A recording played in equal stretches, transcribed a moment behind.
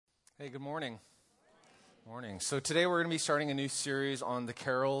Hey, good morning. Morning. So today we're going to be starting a new series on the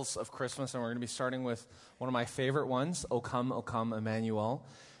carols of Christmas, and we're going to be starting with one of my favorite ones, O Come, Emmanuel.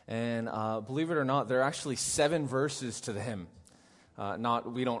 And believe it or not, there are actually 7 verses to the hymn.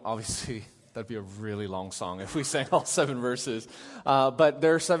 We don't, obviously, that'd be a really long song if we sang all 7 verses. But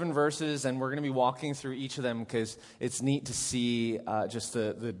there are 7 verses, and we're going to be walking through each of them because it's neat to see just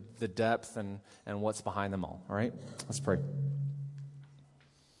the depth and what's behind them all right? Let's pray.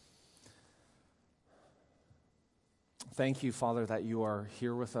 Thank you, Father, that you are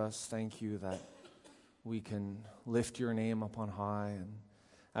here with us. Thank you that we can lift your name up on high. And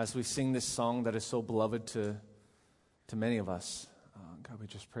as we sing this song that is so beloved to many of us, God, we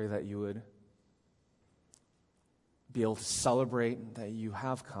just pray that you would be able to celebrate that you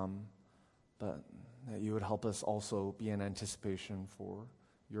have come, but that you would help us also be in anticipation for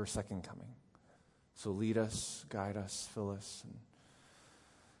your second coming. So lead us, guide us, fill us,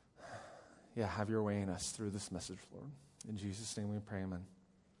 and have your way in us through this message, Lord. In Jesus' name we pray, amen.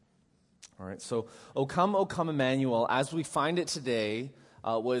 All right, so O Come, Emmanuel, as we find it today,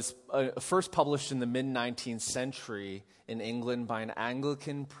 was first published in the mid-19th century in England by an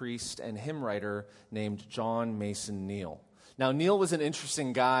Anglican priest and hymn writer named John Mason Neale. Now, Neale was an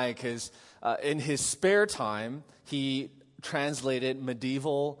interesting guy because in his spare time, he translated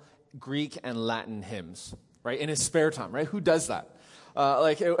medieval Greek and Latin hymns, right? In his spare time, right? Who does that?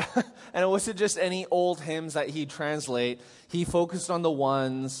 And it wasn't just any old hymns that he'd translate. He focused on the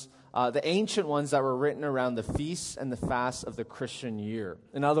ones, the ancient ones that were written around the feasts and the fasts of the Christian year.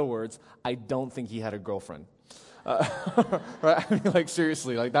 In other words, I don't think he had a girlfriend. Right? I mean,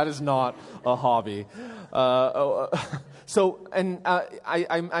 seriously, that is not a hobby. I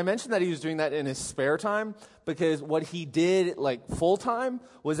mentioned that he was doing that in his spare time because what he did, full time,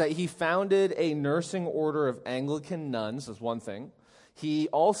 was that he founded a nursing order of Anglican nuns, as one thing. He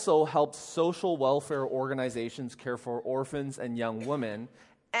also helped social welfare organizations care for orphans and young women,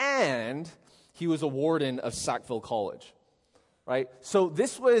 and he was a warden of Sackville College, right? So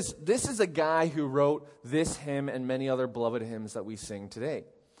this is a guy who wrote this hymn and many other beloved hymns that we sing today.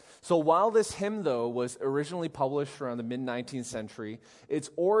 So while this hymn, though, was originally published around the mid-19th century, its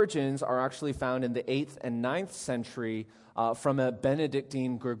origins are actually found in the 8th and 9th century from a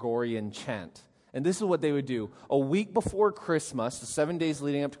Benedictine Gregorian chant. And this is what they would do. A week before Christmas, the 7 days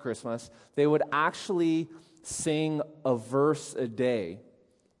leading up to Christmas, they would actually sing a verse a day,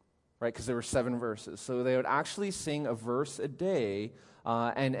 right? Because there were 7 verses. So they would actually sing a verse a day.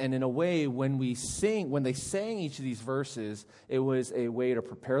 And in a way, when they sang each of these verses, it was a way to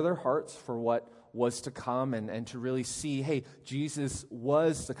prepare their hearts for what was to come and to really see, hey, Jesus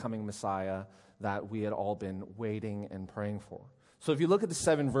was the coming Messiah that we had all been waiting and praying for. So if you look at the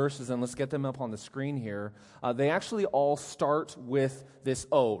 7 verses, and let's get them up on the screen here, they actually all start with this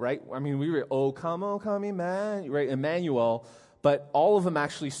O, right? I mean, we read, O come, Emmanuel, right? Emmanuel, but all of them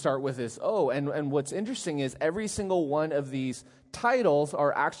actually start with this O. And what's interesting is every single one of these titles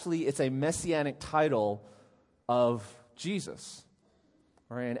it's a messianic title of Jesus,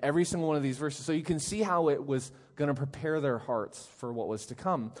 right? And every single one of these verses. So you can see how it was going to prepare their hearts for what was to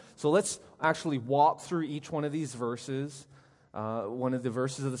come. So let's actually walk through each one of these verses. One of the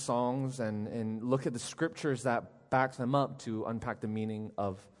verses of the songs and look at the scriptures that back them up to unpack the meaning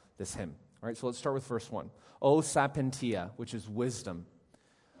of this hymn. All right, so let's start with verse 1. O sapientia, which is wisdom.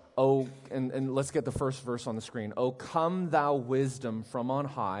 And let's get the first verse on the screen. O come thou wisdom from on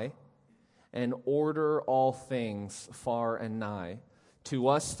high, and order all things far and nigh. To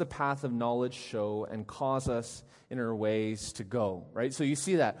us the path of knowledge show, and cause us in our ways to go. Right, so you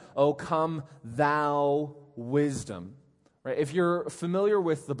see that. O come thou wisdom. Right? If you're familiar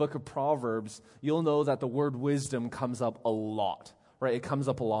with the book of Proverbs, you'll know that the word wisdom comes up a lot. Right? It comes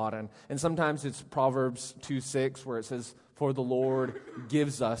up a lot. And sometimes it's Proverbs 2:6 where it says, for the Lord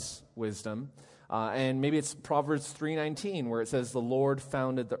gives us wisdom. And maybe it's Proverbs 3:19 where it says, the Lord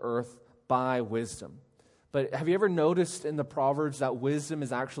founded the earth by wisdom. But have you ever noticed in the Proverbs that wisdom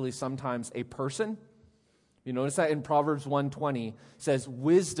is actually sometimes a person? You notice that in Proverbs 1:20 it says,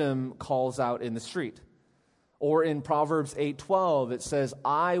 wisdom calls out in the street. Or in Proverbs 8:12, it says,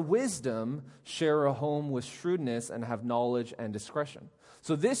 I, wisdom, share a home with shrewdness and have knowledge and discretion.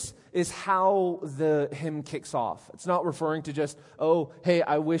 So this is how the hymn kicks off. It's not referring to just, oh, hey,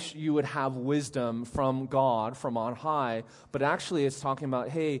 I wish you would have wisdom from God, from on high. But actually it's talking about,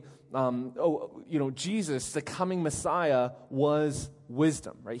 hey, Jesus, the coming Messiah, was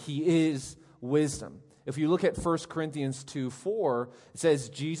wisdom, right? He is wisdom. If you look at 1 Corinthians 2:4, it says,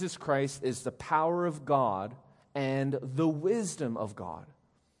 Jesus Christ is the power of God and the wisdom of God.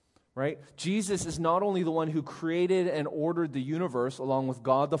 right? Jesus is not only the one who created and ordered the universe along with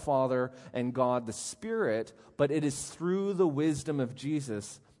God the Father and God the Spirit, but it is through the wisdom of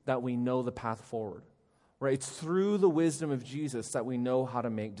Jesus that we know the path forward, right? It's through the wisdom of Jesus that we know how to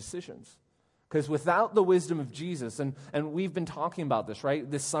make decisions. Because without the wisdom of Jesus, and we've been talking about this, right?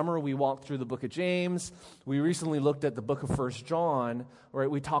 This summer we walked through the book of James. We recently looked at the book of 1 John, right?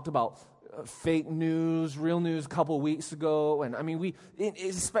 We talked about fake news, real news a couple of weeks ago. And I mean,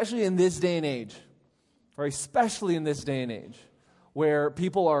 especially in this day and age, right? Especially in this day and age, where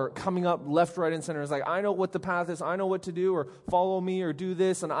people are coming up left, right, and center. It's like, I know what the path is. I know what to do, or follow me, or do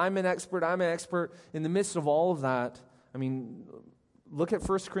this, and I'm an expert. In the midst of all of that, I mean, look at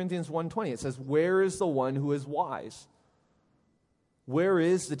 1 Corinthians 1:20. It says, where is the one who is wise? Where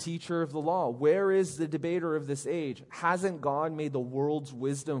is the teacher of the law? Where is the debater of this age? Hasn't God made the world's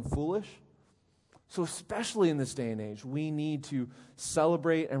wisdom foolish? So especially in this day and age, we need to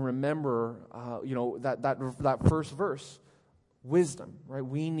celebrate and remember, that first verse, wisdom, right?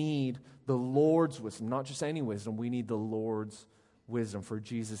 We need the Lord's wisdom, not just any wisdom. We need the Lord's wisdom, for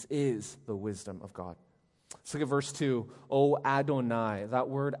Jesus is the wisdom of God. Let's look at verse 2. O Adonai. That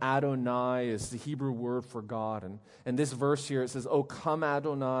word Adonai is the Hebrew word for God. And this verse here, it says, O come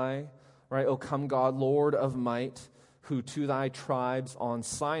Adonai, right? O come God, Lord of might, who to thy tribes on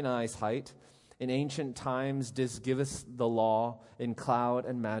Sinai's height in ancient times didst give us the law in cloud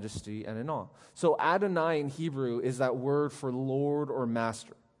and majesty and in awe. So Adonai in Hebrew is that word for Lord or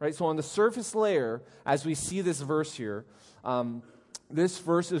master, right? So on the surface layer, as we see this verse here, this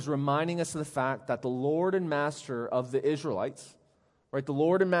verse is reminding us of the fact that the Lord and Master of the Israelites, right? The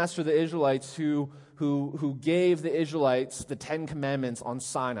Lord and Master of the Israelites who gave the Israelites the 10 Commandments on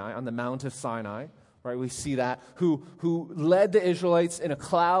Sinai, on the Mount of Sinai, right? We see that. Who led the Israelites in a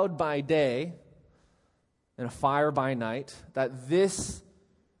cloud by day and a fire by night. That this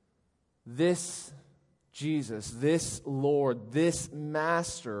Jesus, this Lord, this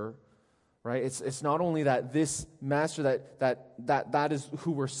Master, right? It's not only that this Master that is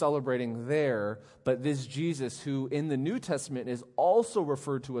who we're celebrating there, but this Jesus who in the New Testament is also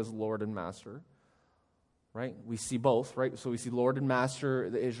referred to as Lord and Master, right? We see both, right? So we see Lord and Master,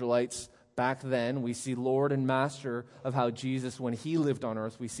 the Israelites back then. We see Lord and Master of how Jesus, when he lived on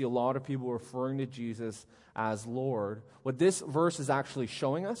earth, we see a lot of people referring to Jesus as Lord. What this verse is actually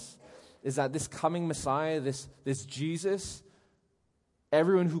showing us is that this coming Messiah, this Jesus,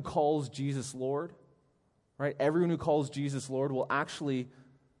 everyone who calls Jesus Lord, right? Everyone who calls Jesus Lord will actually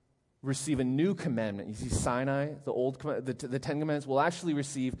receive a new commandment. You see Sinai, the 10 Commandments, will actually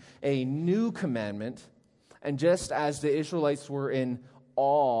receive a new commandment. And just as the Israelites were in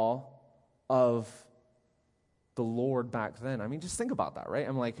awe of the Lord back then, I mean, just think about that, right?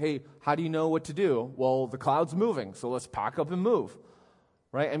 I'm like, hey, how do you know what to do? Well, the cloud's moving, so let's pack up and move,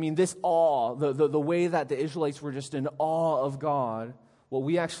 right? I mean, this awe, the way that the Israelites were just in awe of God, what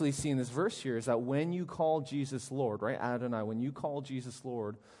we actually see in this verse here is that when you call Jesus Lord, right, Adonai, when you call Jesus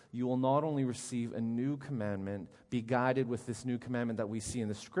Lord, you will not only receive a new commandment, be guided with this new commandment that we see in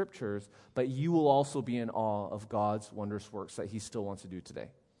the Scriptures, but you will also be in awe of God's wondrous works that he still wants to do today.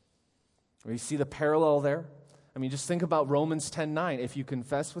 You see the parallel there? I mean, just think about Romans 10:9. If you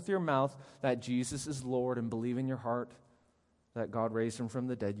confess with your mouth that Jesus is Lord and believe in your heart that God raised him from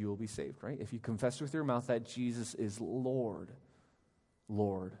the dead, you will be saved, right? If you confess with your mouth that Jesus is Lord,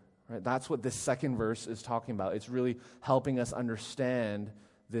 right? That's what this second verse is talking about. It's really helping us understand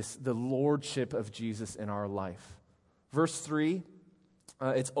the lordship of Jesus in our life. Verse 3,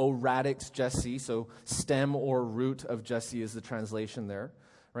 it's O radix Jesse, so stem or root of Jesse is the translation there,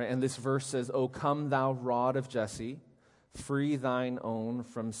 right? And this verse says, O come thou rod of Jesse, free thine own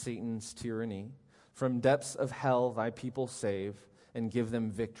from Satan's tyranny, from depths of hell thy people save, and give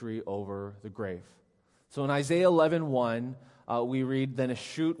them victory over the grave. So in Isaiah 11:1, we read, then a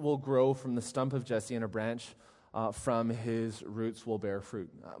shoot will grow from the stump of Jesse, and a branch from his roots will bear fruit.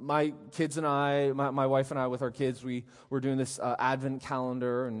 My kids and I, my wife and I with our kids, we were doing this Advent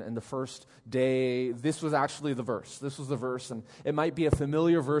calendar, and the first day, this was actually the verse. This was the verse, and it might be a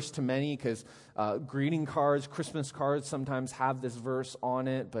familiar verse to many because greeting cards, Christmas cards sometimes have this verse on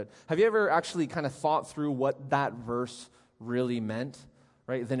it, but have you ever actually kind of thought through what that verse really meant?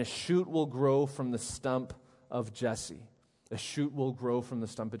 Right? Then a shoot will grow from the stump of Jesse. A shoot will grow from the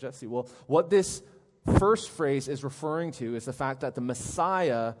stump of Jesse. Well, what this first phrase is referring to is the fact that the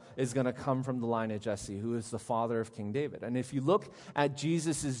Messiah is going to come from the line of Jesse, who is the father of King David. And if you look at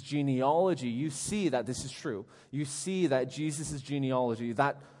Jesus' genealogy, you see that this is true. You see that Jesus' genealogy,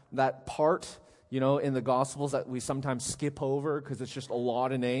 that part, in the Gospels that we sometimes skip over because it's just a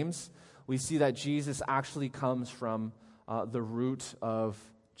lot of names, we see that Jesus actually comes from the root of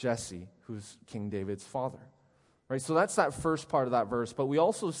Jesse, who's King David's father. Right? So that's that first part of that verse. But we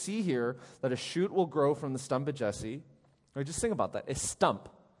also see here that a shoot will grow from the stump of Jesse. Right? Just think about that. A stump.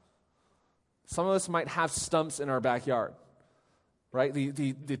 Some of us might have stumps in our backyard. Right?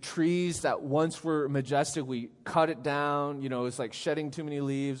 The trees that once were majestic, we cut it down, it's like shedding too many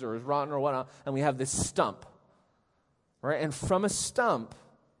leaves or it's rotten or whatnot, and we have this stump. Right? And from a stump,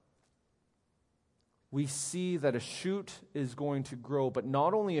 we see that a shoot is going to grow, but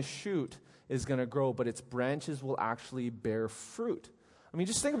not only a shoot is going to grow, but its branches will actually bear fruit. I mean,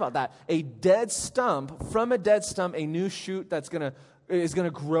 just think about that. A dead stump, from a dead stump, a new shoot is going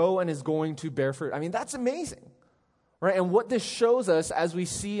to grow and is going to bear fruit. I mean, that's amazing. Right? And what this shows us, as we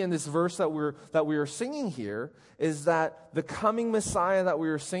see in this verse that we are singing here, is that the coming Messiah that we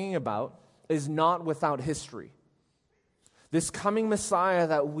are singing about is not without history. This coming Messiah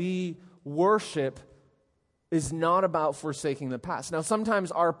that we worship is not about forsaking the past. Now,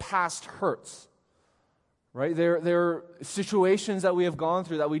 sometimes our past hurts, right? There are situations that we have gone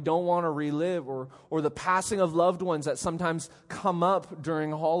through that we don't want to relive, or the passing of loved ones that sometimes come up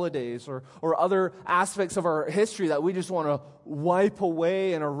during holidays, or other aspects of our history that we just want to wipe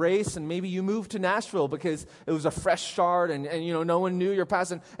away and erase. And maybe you moved to Nashville because it was a fresh start, and no one knew your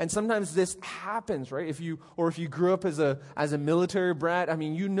past. And sometimes this happens, right? If you grew up as a military brat, I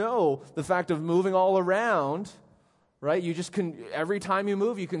mean, the fact of moving all around, right? You just can, every time you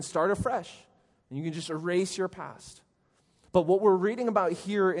move, you can start afresh. And you can just erase your past. But what we're reading about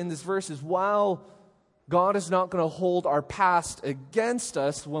here in this verse is, while God is not going to hold our past against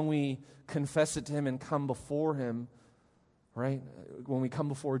us when we confess it to Him and come before Him, right? When we come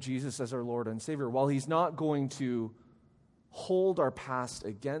before Jesus as our Lord and Savior, while He's not going to hold our past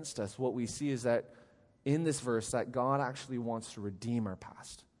against us, what we see is that in this verse that God actually wants to redeem our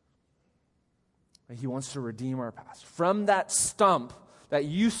past. He wants to redeem our past. From that stump that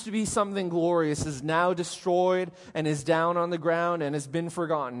used to be something glorious is now destroyed and is down on the ground and has been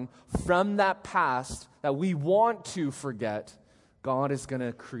forgotten. From that past that we want to forget, God is going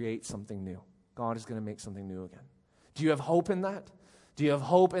to create something new. God is going to make something new again. Do you have hope in that? Do you have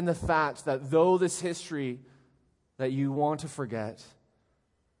hope in the fact that though this history that you want to forget,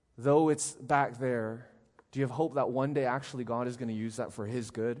 though it's back there, do you have hope that one day actually God is going to use that for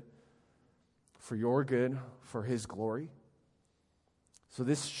His good, for your good, for His glory? So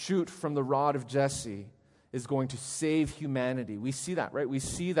this shoot from the rod of Jesse is going to save humanity. We see that, right? We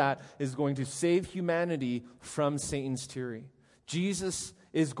see that is going to save humanity from Satan's tyranny. Jesus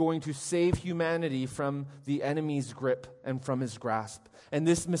is going to save humanity from the enemy's grip and from his grasp. And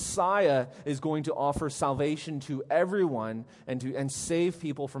this Messiah is going to offer salvation to everyone and save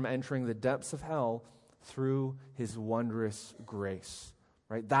people from entering the depths of hell through His wondrous grace.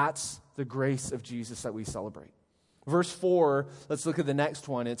 Right? That's the grace of Jesus that we celebrate. Verse 4, let's look at the next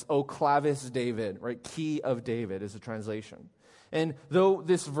one. It's O clavis David, right? Key of David is the translation. And though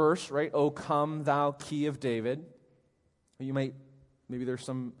this verse, right, O come thou key of David, maybe there's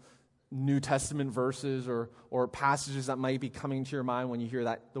some New Testament verses or passages that might be coming to your mind when you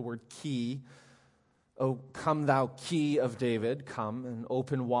hear the word key. O come thou key of David, come and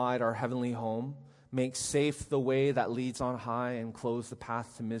open wide our heavenly home, make safe the way that leads on high and close the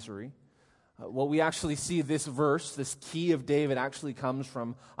path to misery. What we actually see, this verse, this key of David, actually comes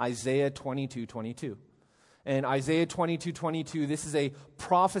from Isaiah 22:22. And Isaiah 22:22, this is a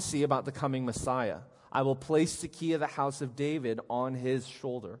prophecy about the coming Messiah. I will place the key of the house of David on His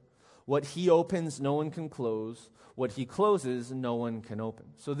shoulder. What He opens, no one can close. What He closes, no one can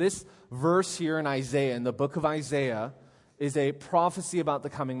open. So this verse here in Isaiah, in the book of Isaiah, is a prophecy about the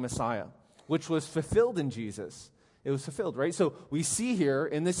coming Messiah, which was fulfilled in Jesus. It was fulfilled, right? So we see here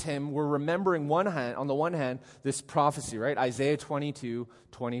in this hymn, we're remembering on the one hand, this prophecy, right? Isaiah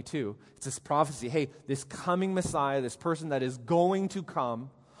 22:22. It's this prophecy. Hey, this coming Messiah, this person that is going to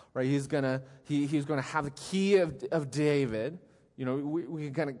come, right? He's gonna have the key of David. We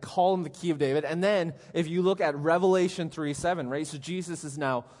kind of call Him the key of David. And then if you look at Revelation 3:7, right? So Jesus is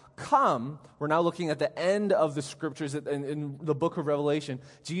now come. We're now looking at the end of the scriptures in the book of Revelation.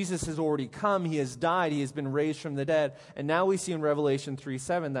 Jesus has already come. He has died. He has been raised from the dead. And now we see in Revelation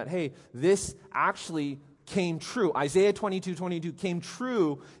 3:7 that, hey, this actually came true. Isaiah 22:22 came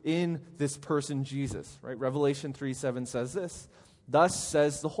true in this person, Jesus, right? Revelation 3:7 says this, thus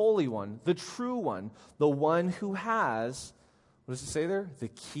says the Holy One, the true one, the one who has, what does it say there? The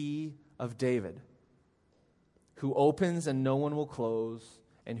key of David, who opens and no one will close,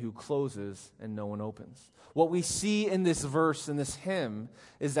 and who closes and no one opens. What we see in this verse, in this hymn,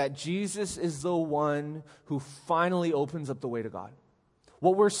 is that Jesus is the one who finally opens up the way to God.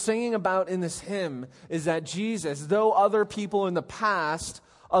 What we're singing about in this hymn is that Jesus, though other people in the past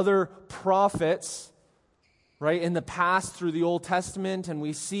other prophets, right, in the past through the Old Testament, and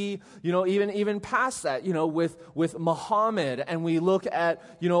we see, even past that, with Muhammad, and we look at,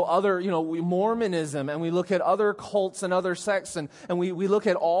 other, Mormonism, and we look at other cults and other sects, and we look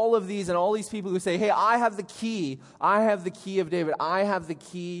at all of these and all these people who say, hey, I have the key of David, I have the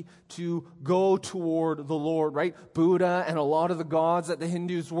key to go toward the Lord, right? Buddha and a lot of the gods that the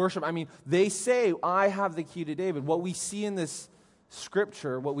Hindus worship, they say, I have the key to David. What we see in this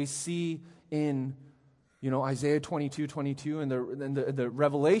scripture, what we see in Isaiah 22 and the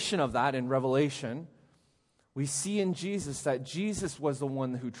revelation of that in Revelation, we see in Jesus that Jesus was the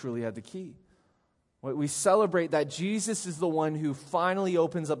one who truly had the key. We celebrate that Jesus is the one who finally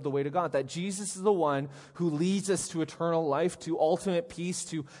opens up the way to God, that Jesus is the one who leads us to eternal life, to ultimate peace,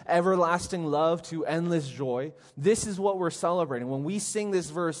 to everlasting love, to endless joy. This is what we're celebrating. When we sing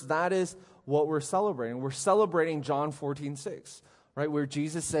this verse, that is what we're celebrating. We're celebrating John 14:6. Right, where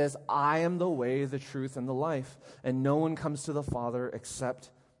Jesus says, I am the way, the truth, and the life, and no one comes to the Father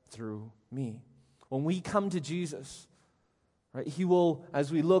except through me. When we come to Jesus, right, He will, as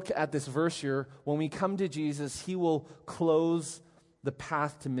we look at this verse here, when we come to Jesus, He will close the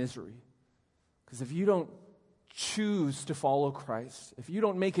path to misery. Because if you don't choose to follow Christ, if you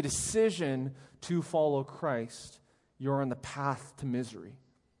don't make a decision to follow Christ, you're on the path to misery.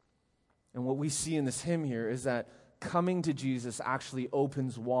 And what we see in this hymn here is that coming to Jesus actually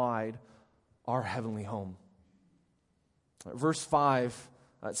opens wide our heavenly home. Verse 5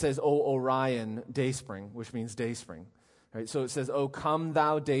 it says, O Orion, dayspring, which means dayspring. Right? So it says, O come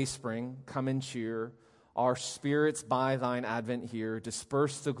thou dayspring, come and cheer our spirits by thine advent here,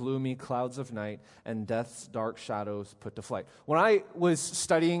 disperse the gloomy clouds of night, and death's dark shadows put to flight. When I was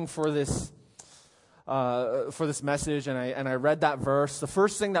studying for this message, and I read that verse, the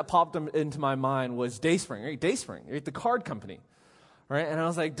first thing that popped into my mind was Dayspring, right? Dayspring, right? The card company, right? And I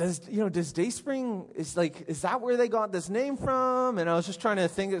was like, does Dayspring, is that where they got this name from? And I was just trying to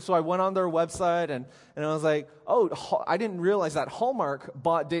think, so I went on their website, and I was like, I didn't realize that Hallmark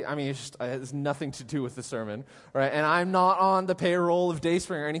bought it has nothing to do with the sermon, right? And I'm not on the payroll of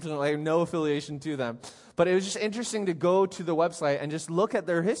Dayspring or anything, like no affiliation to them. But it was just interesting to go to the website and just look at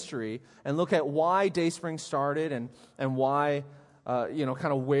their history and look at why Dayspring started and why, kind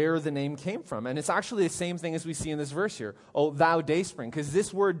of where the name came from. And it's actually the same thing as we see in this verse here. Oh, thou Dayspring. Because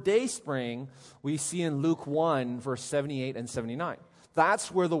this word Dayspring we see in Luke 1, verse 78 and 79. That's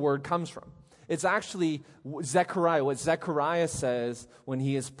where the word comes from. It's actually Zechariah, what Zechariah says when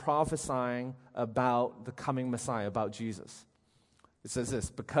he is prophesying about the coming Messiah, about Jesus. It says this,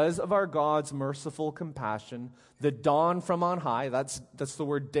 because of our God's merciful compassion, the dawn from on high, that's the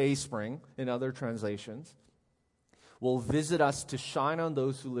word dayspring in other translations, will visit us to shine on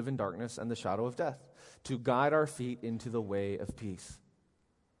those who live in darkness and the shadow of death, to guide our feet into the way of peace.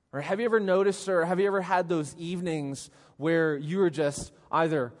 Or have you ever noticed, or have you ever had those evenings where you were just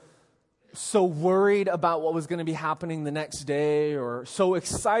either so worried about what was going to be happening the next day, or so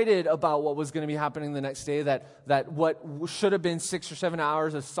excited about what was going to be happening the next day that what should have been 6 or 7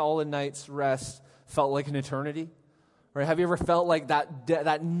 hours of solid night's rest felt like an eternity? Right? Have you ever felt like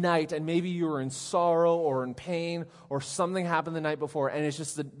that night, and maybe you were in sorrow or in pain, or something happened the night before, and it's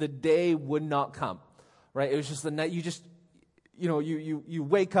just the day would not come, right? It was just the night, you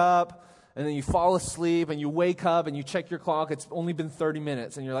wake up, and then you fall asleep, and you wake up, and you check your clock, it's only been 30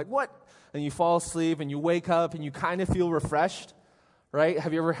 minutes, and you're like, what? And you fall asleep, and you wake up, and you kind of feel refreshed, right?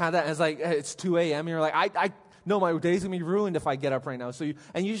 Have you ever had that? And it's like, it's 2 a.m., and you're like, I know my day's going to be ruined if I get up right now. So you're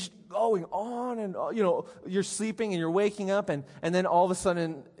just going on, and, you're sleeping, and you're waking up, and then all of a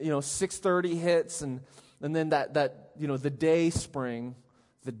sudden, 6:30 hits, and then that the day spring,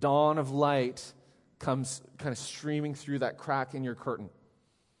 the dawn of light comes kind of streaming through that crack in your curtain,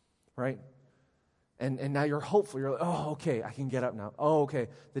 right? And now you're hopeful. You're like, oh, okay, I can get up now. Oh, okay,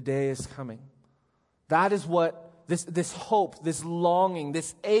 the day is coming. That is what this hope, this longing,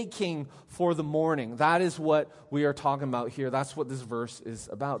 this aching for the morning, that is what we are talking about here. That's what this verse is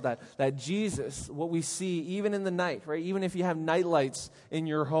about. That Jesus, what we see even in the night, right? Even if you have night lights in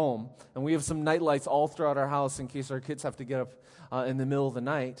your home, and we have some night lights all throughout our house in case our kids have to get up in the middle of the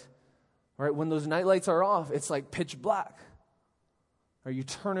night, right? When those night lights are off, it's like pitch black. Or you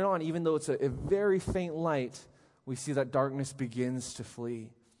turn it on, even though it's a very faint light, we see that darkness begins to flee.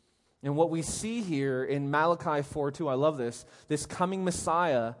 And what we see here in Malachi 4:2, I love this coming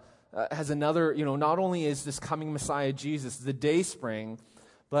Messiah has another, not only is this coming Messiah Jesus the dayspring,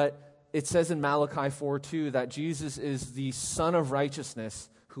 but it says in Malachi 4:2 that Jesus is the Son of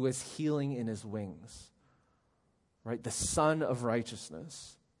Righteousness who has healing in his wings. Right? The Son of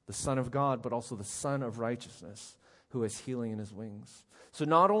Righteousness, the Son of God, but also the Son of Righteousness, who has healing in his wings. So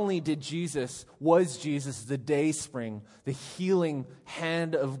not only was Jesus the day spring, the healing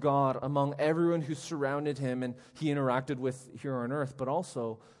hand of God among everyone who surrounded him and he interacted with here on earth, but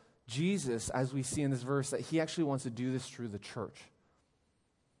also Jesus, as we see in this verse, that he actually wants to do this through the church.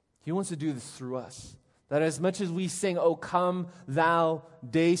 He wants to do this through us. That as much as we sing, "O come thou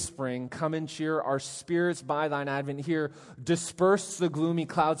day spring, come and cheer our spirits by thine advent here, disperse the gloomy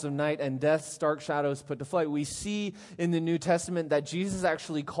clouds of night and death's dark shadows put to flight," we see in the New Testament that Jesus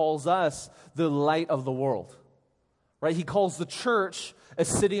actually calls us the light of the world. Right? He calls the church a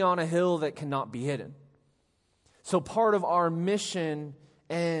city on a hill that cannot be hidden. So part of our mission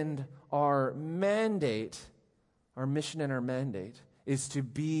and our mandate, is to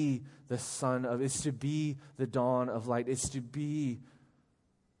be is to be the dawn of light, is to be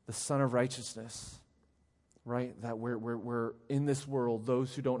the Son of righteousness, right? That we're in this world,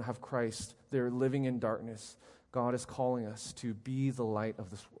 those who don't have Christ, they're living in darkness. God is calling us to be the light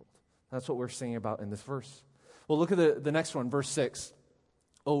of this world. That's what we're singing about in this verse. Well, look at the next one, verse 6.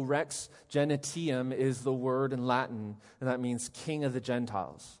 O Rex Genitium is the word in Latin, and that means King of the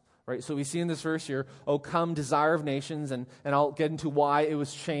Gentiles. Right? So we see in this verse here, "O come, desire of nations," and I'll get into why it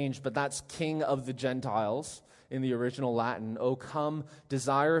was changed, but that's King of the Gentiles in the original Latin. "O come,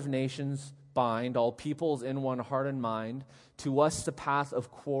 desire of nations, bind all peoples in one heart and mind. To us the path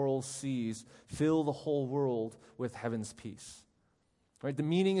of quarrels cease, fill the whole world with heaven's peace." Right? The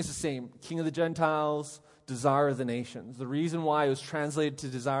meaning is the same. King of the Gentiles, desire of the nations. The reason why it was translated to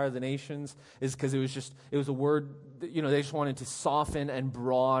desire of the nations is because it was a word, they just wanted to soften and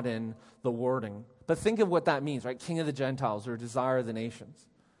broaden the wording. But think of what that means, right? King of the Gentiles or desire of the nations.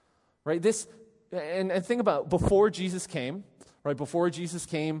 Right? And think about before Jesus came, right? Before Jesus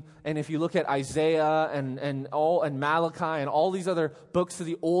came, and if you look at Isaiah and Malachi and all these other books of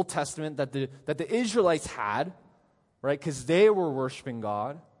the Old Testament that the Israelites had, right? Because they were worshiping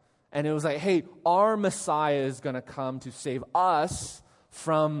God. And it was like, hey, our Messiah is going to come to save us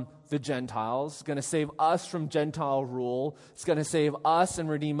from the Gentiles, going to save us from Gentile rule. It's going to save us and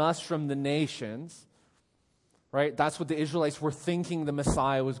redeem us from the nations. Right? That's what the Israelites were thinking the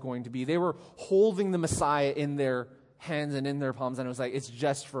Messiah was going to be. They were holding the Messiah in their hands and in their palms, and it was like, it's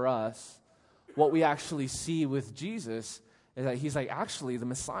just for us. What we actually see with Jesus is that he's like, actually, the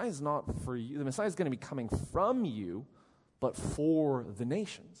Messiah is not for you. The Messiah is going to be coming from you, but for the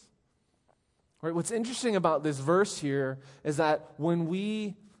nations. Right? What's interesting about this verse here is that when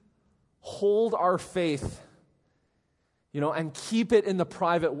we hold our faith, and keep it in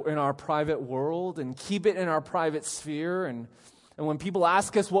our private world, and keep it in our private sphere, and when people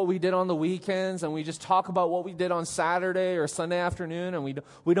ask us what we did on the weekends, and we just talk about what we did on Saturday or Sunday afternoon, and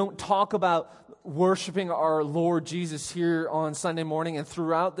we don't talk about worshiping our Lord Jesus here on Sunday morning and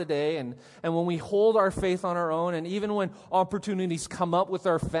throughout the day, and when we hold our faith on our own, and even when opportunities come up with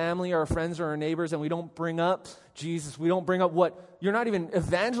our family, our friends, or our neighbors, and we don't bring up Jesus, we don't bring up what, you're not even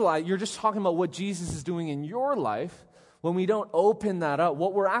evangelizing, you're just talking about what Jesus is doing in your life. When we don't open that up,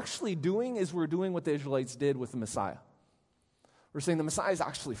 what we're actually doing is we're doing what the Israelites did with the Messiah. We're saying the Messiah is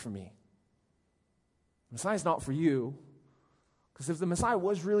actually for me. The Messiah is not for you. Because if the Messiah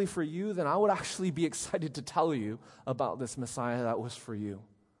was really for you, then I would actually be excited to tell you about this Messiah that was for you.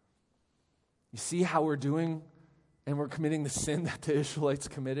 You see how we're doing and we're committing the sin that the Israelites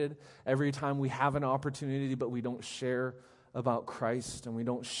committed every time we have an opportunity, but we don't share about Christ and we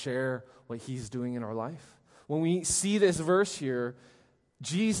don't share what he's doing in our life. When we see this verse here,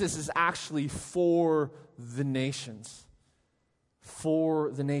 Jesus is actually for the nations. For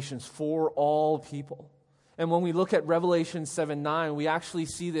the nations, for all people. And when we look at Revelation 7:9, we actually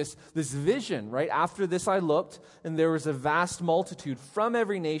see this vision, right? After this I looked, and there was a vast multitude from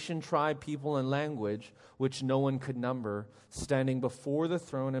every nation, tribe, people, and language, which no one could number, standing before the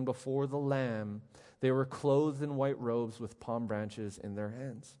throne and before the Lamb. They were clothed in white robes with palm branches in their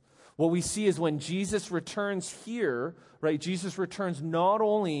hands. What we see is when Jesus returns here, right? Jesus returns, not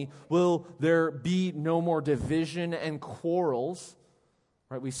only will there be no more division and quarrels,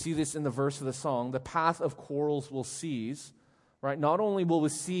 right? We see this in the verse of the song, the path of quarrels will cease, right? Not only will we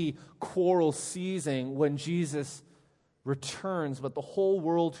see quarrels ceasing when Jesus returns, but the whole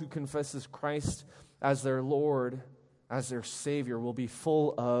world who confesses Christ as their Lord, as their Savior, will be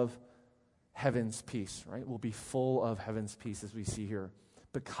full of heaven's peace, right? Will be full of heaven's peace, as we see here,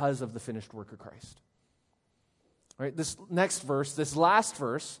 because of the finished work of Christ. Right? This next verse, this last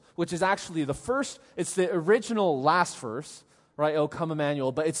verse, which is actually the first, it's the original last verse, right? O come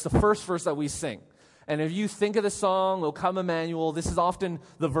Emmanuel, but it's the first verse that we sing. And if you think of the song, O come Emmanuel, this is often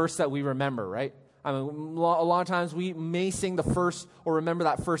the verse that we remember, right? I mean, a lot of times we may sing the first or remember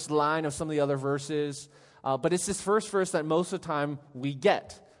that first line of some of the other verses. But it's this first verse that most of the time we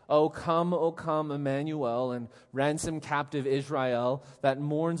get. O come, Emmanuel, and ransom captive Israel that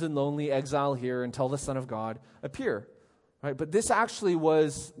mourns in lonely exile here until the Son of God appear. Right? But this actually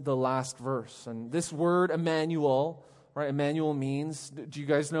was the last verse. And this word Emmanuel, right? Emmanuel means, do you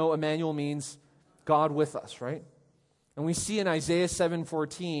guys know Emmanuel means God with us, right? And we see in Isaiah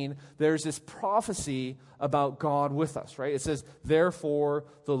 7:14, there's this prophecy about God with us, right? It says, therefore,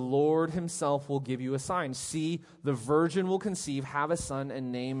 the Lord himself will give you a sign. See, the virgin will conceive, have a son,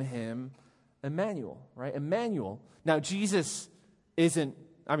 and name him Emmanuel, right? Emmanuel. Now, Jesus is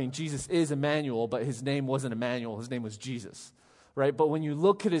Emmanuel, but his name wasn't Emmanuel. His name was Jesus, right? But when you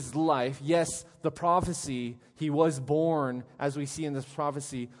look at his life, yes, the prophecy, he was born, as we see in this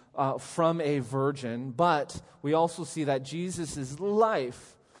prophecy, from a virgin. But we also see that Jesus'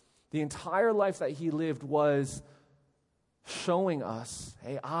 life, the entire life that he lived, was showing us,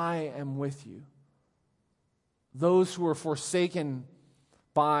 hey, I am with you. Those who were forsaken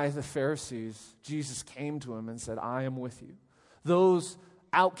by the Pharisees, Jesus came to him and said, I am with you. Those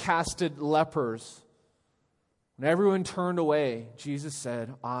outcasted lepers, when everyone turned away, Jesus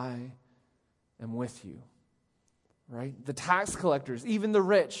said, I am with you. Right? The tax collectors, even the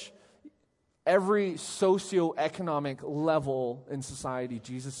rich, every socioeconomic level in society,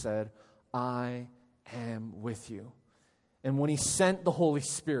 Jesus said, I am with you. And when he sent the Holy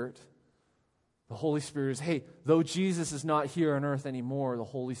Spirit is, hey, though Jesus is not here on earth anymore, the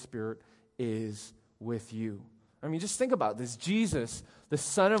Holy Spirit is with you. I mean, just think about this. Jesus, the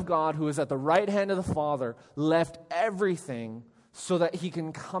Son of God, who is at the right hand of the Father, left everything so that he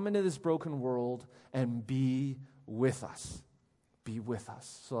can come into this broken world and be with us. Be with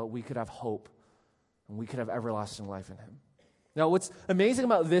us so that we could have hope and we could have everlasting life in him. Now, what's amazing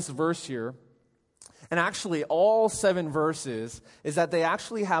about this verse here, and actually all 7 verses, is that they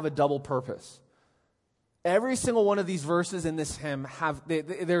actually have a double purpose. Every single one of these verses in this hymn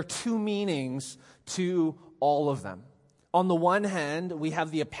there are 2 meanings to all of them. On the one hand, we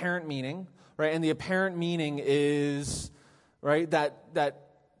have the apparent meaning, right? And the apparent meaning is, right, that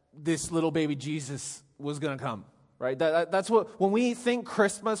this little baby Jesus was going to come, right? That's what, when we think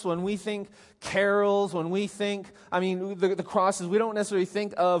Christmas, when we think carols, when we think, the crosses, we don't necessarily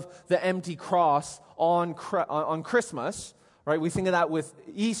think of the empty cross on Christmas, right? We think of that with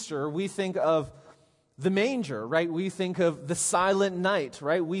Easter. We think of the manger, right? We think of the silent night,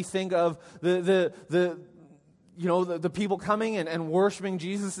 right? We think of the people coming and worshiping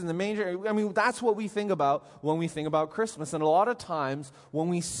Jesus in the manger. That's what we think about when we think about Christmas. And a lot of times when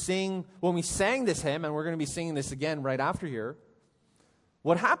we sang this hymn, and we're going to be singing this again right after here,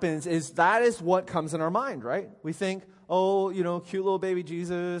 what happens is that is what comes in our mind, right? We think, cute little baby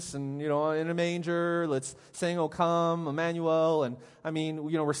Jesus, and, in a manger, let's sing, O come, Emmanuel. And,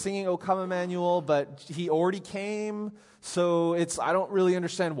 we're singing, O come, Emmanuel, but he already came. So I don't really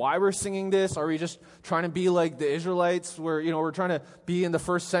understand why we're singing this. Are we just trying to be like the Israelites where, we're trying to be in the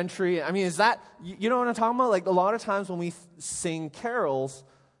first century? Is that, you know what I'm talking about? Like a lot of times when we sing carols,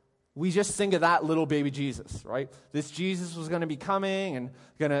 we just think of that little baby Jesus, right? This Jesus was going to be coming and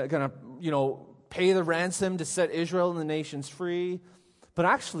gonna pay the ransom to set Israel and the nations free. But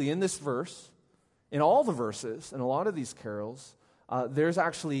actually in this verse, in all the verses, in a lot of these carols, there's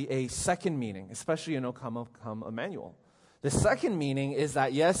actually a second meaning, especially in O come, Emmanuel. The second meaning is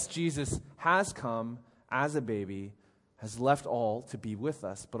that, yes, Jesus has come as a baby, has left all to be with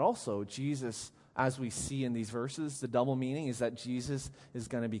us, but also Jesus, as we see in these verses, the double meaning is that Jesus is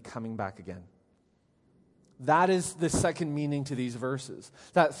going to be coming back again. That is the second meaning to these verses.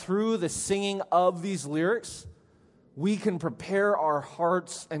 That through the singing of these lyrics, we can prepare our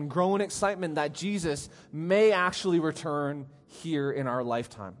hearts and grow in excitement that Jesus may actually return here in our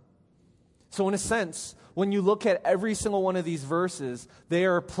lifetime. So in a sense, when you look at every single one of these verses, they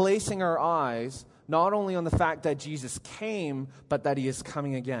are placing our eyes not only on the fact that Jesus came, but that he is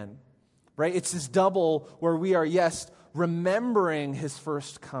coming again. Right? It's this double where we are, yes, remembering his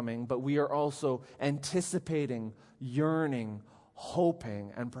first coming, but we are also anticipating, yearning,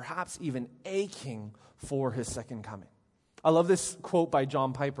 hoping, and perhaps even aching for his second coming. I love this quote by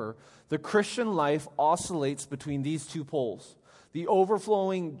John Piper. The Christian life oscillates between these 2 poles. The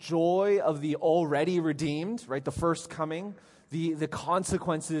overflowing joy of the already redeemed, right, the first coming, the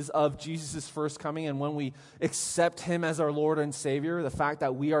consequences of Jesus' first coming, and when we accept him as our Lord and Savior, the fact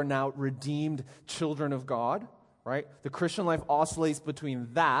that we are now redeemed children of God, right? The Christian life oscillates between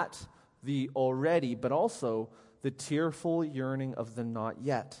that, the already, but also the tearful yearning of the not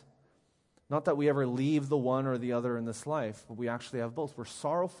yet. Not that we ever leave the one or the other in this life, but we actually have both. We're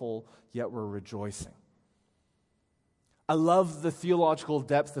sorrowful, yet we're rejoicing. I love the theological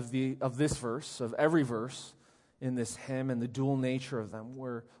depth of this verse, of every verse in this hymn, and the dual nature of them,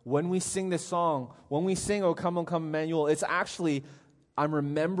 where when we sing this song, when we sing, "O come, Emmanuel," it's actually, I'm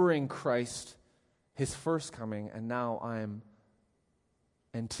remembering Christ, his first coming, and now I'm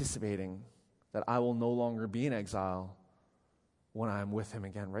anticipating that I will no longer be in exile when I'm with him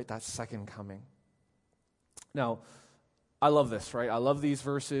again, right? That second coming. Now, I love this, right? I love these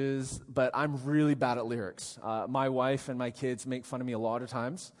verses, but I'm really bad at lyrics. My wife and my kids make fun of me a lot of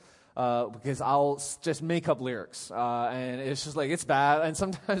times because I'll just make up lyrics. And it's just like, it's bad. And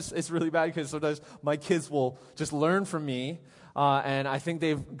sometimes it's really bad because sometimes my kids will just learn from me. And I think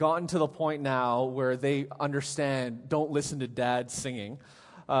they've gotten to the point now where they understand, don't listen to dad singing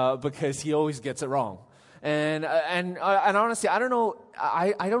because he always gets it wrong. And honestly, I don't know.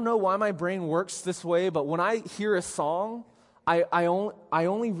 I don't know why my brain works this way, but when I hear a song, I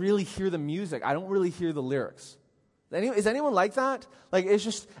only really hear the music. I don't really hear the lyrics. Is anyone like that? Like, it's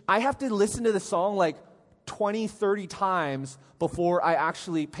just, I have to listen to the song like 20, 30 times before I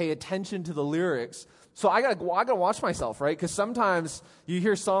actually pay attention to the lyrics. So I gotta watch myself, right? Because sometimes you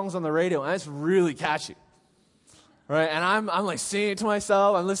hear songs on the radio and it's really catchy. Right, and I'm like singing it to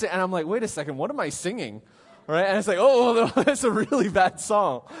myself. I'm listening, and I'm like, wait a second, what am I singing? Right, and it's like, oh, that's a really bad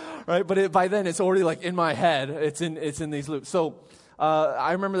song, right? But by then, it's already like in my head. It's in these loops. So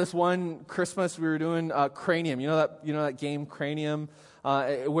I remember this one Christmas we were doing Cranium. You know that game Cranium,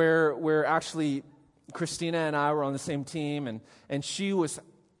 where actually Christina and I were on the same team, and she was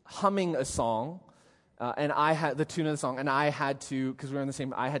humming a song, and I had the tune of the song, and I had to, because we were on the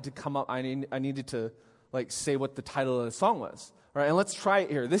same. I had to come up. I needed to like say what the title of the song was, right? And let's try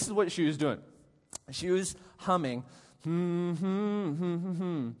it here. This is what she was doing. She was humming.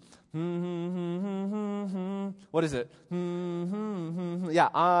 What is it? Yeah,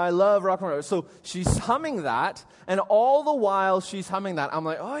 I love rock and roll. So she's humming that, and all the while she's humming that, I'm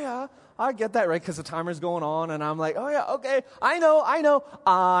like, oh yeah, I get that, right? Because the timer's going on, and I'm like, oh yeah, okay, I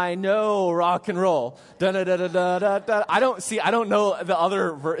know rock and roll. Da da da da da da da. I don't know the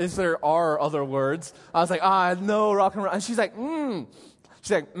other. Is there are other words? I was like, I know rock and roll, and she's like,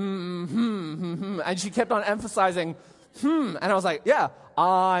 She's like, and she kept on emphasizing, and I was like, yeah,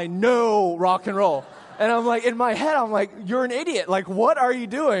 I know rock and roll. And I'm like, in my head, I'm like, you're an idiot. Like, what are you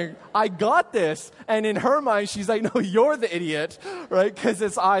doing? I got this. And in her mind, she's like, no, you're the idiot, right? Because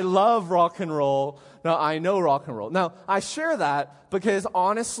it's, I love rock and roll. No, I know rock and roll. Now, I share that because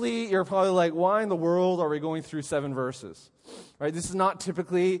honestly, you're probably like, why in the world are we going through 7 verses? Right? This is not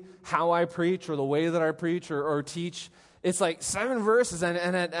typically how I preach or the way that I preach or teach. It's like 7 verses, and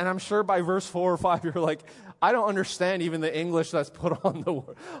I'm sure by verse 4 or 5, you're like, I don't understand even the English that's put on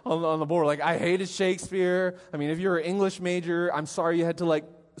the board. Like, I hated Shakespeare. I mean, if you're an English major, I'm sorry you had to like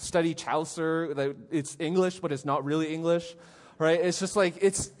study Chaucer. It's English, but it's not really English, right? It's just like,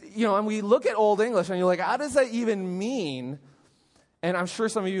 it's, and we look at Old English, and you're like, how does that even mean? And I'm sure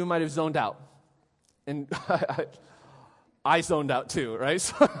some of you might have zoned out. And I zoned out too, right?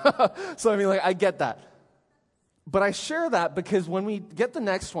 So I mean, like, I get that. But I share that because when we get the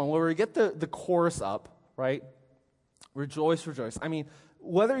next one, where we get the chorus up, right? Rejoice, rejoice. I mean,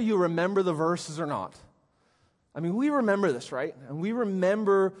 whether you remember the verses or not, I mean, we remember this, right? And we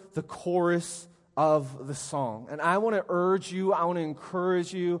remember the chorus of the song. And I want to urge you, I want to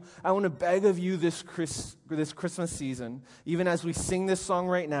encourage you, I want to beg of you this Christmas season, even as we sing this song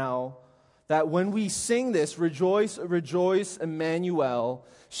right now, that when we sing this, rejoice, rejoice, Emmanuel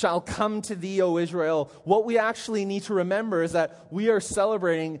shall come to thee, O Israel, what we actually need to remember is that we are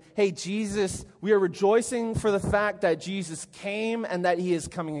celebrating, hey, Jesus, we are rejoicing for the fact that Jesus came and that he is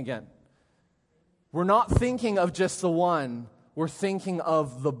coming again. We're not thinking of just the one, we're thinking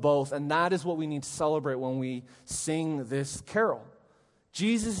of the both, and that is what we need to celebrate when we sing this carol.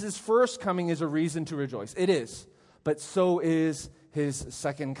 Jesus' first coming is a reason to rejoice. It is, but so is his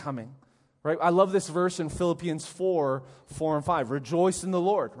second coming. Right? I love this verse in Philippians 4 and 5. Rejoice in the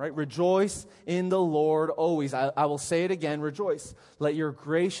Lord, right? Rejoice in the Lord always. I will say it again, rejoice. Let your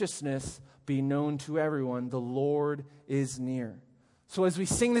graciousness be known to everyone. The Lord is near. So as we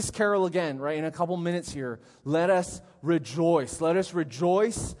sing this carol again, right, in a couple minutes here, let us rejoice. Let us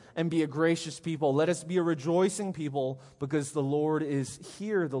rejoice and be a gracious people. Let us be a rejoicing people because the Lord is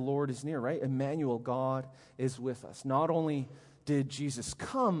here. The Lord is near, right? Emmanuel, God is with us. Not only did Jesus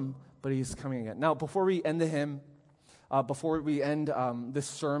come, but he's coming again. Now, before we end the hymn, before we end this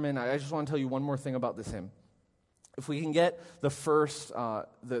sermon, I just want to tell you one more thing about this hymn. If we can get the first, the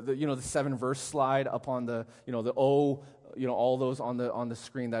 7-verse slide up on the O, all those on the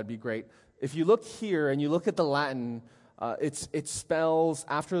screen, that'd be great. If you look here and you look at the Latin, It spells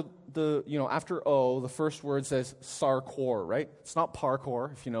after after O, the first word says sarkor, right? It's not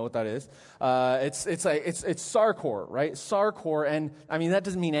parkour, if you know what that is. It's sarkor, right? Sarkor, and I mean that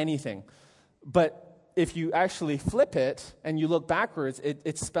doesn't mean anything, but if you actually flip it and you look backwards,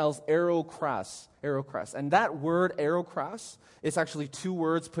 it spells aerokras, and that word aerokras, it's actually two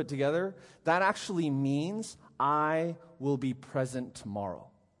words put together. That actually means I will be present tomorrow.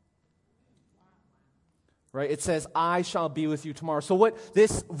 Right? It says, I shall be with you tomorrow. So what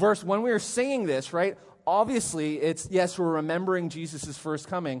this verse, when we are singing this, right, obviously it's, yes, we're remembering Jesus' first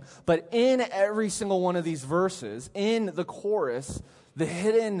coming, but in every single one of these verses, in the chorus, the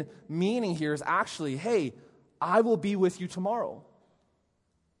hidden meaning here is actually, hey, I will be with you tomorrow.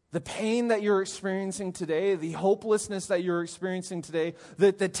 The pain that you're experiencing today, the hopelessness that you're experiencing today,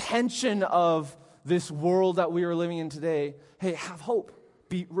 the tension of this world that we are living in today, hey, have hope.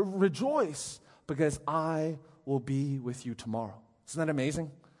 Rejoice. Because I will be with you tomorrow. Isn't that amazing?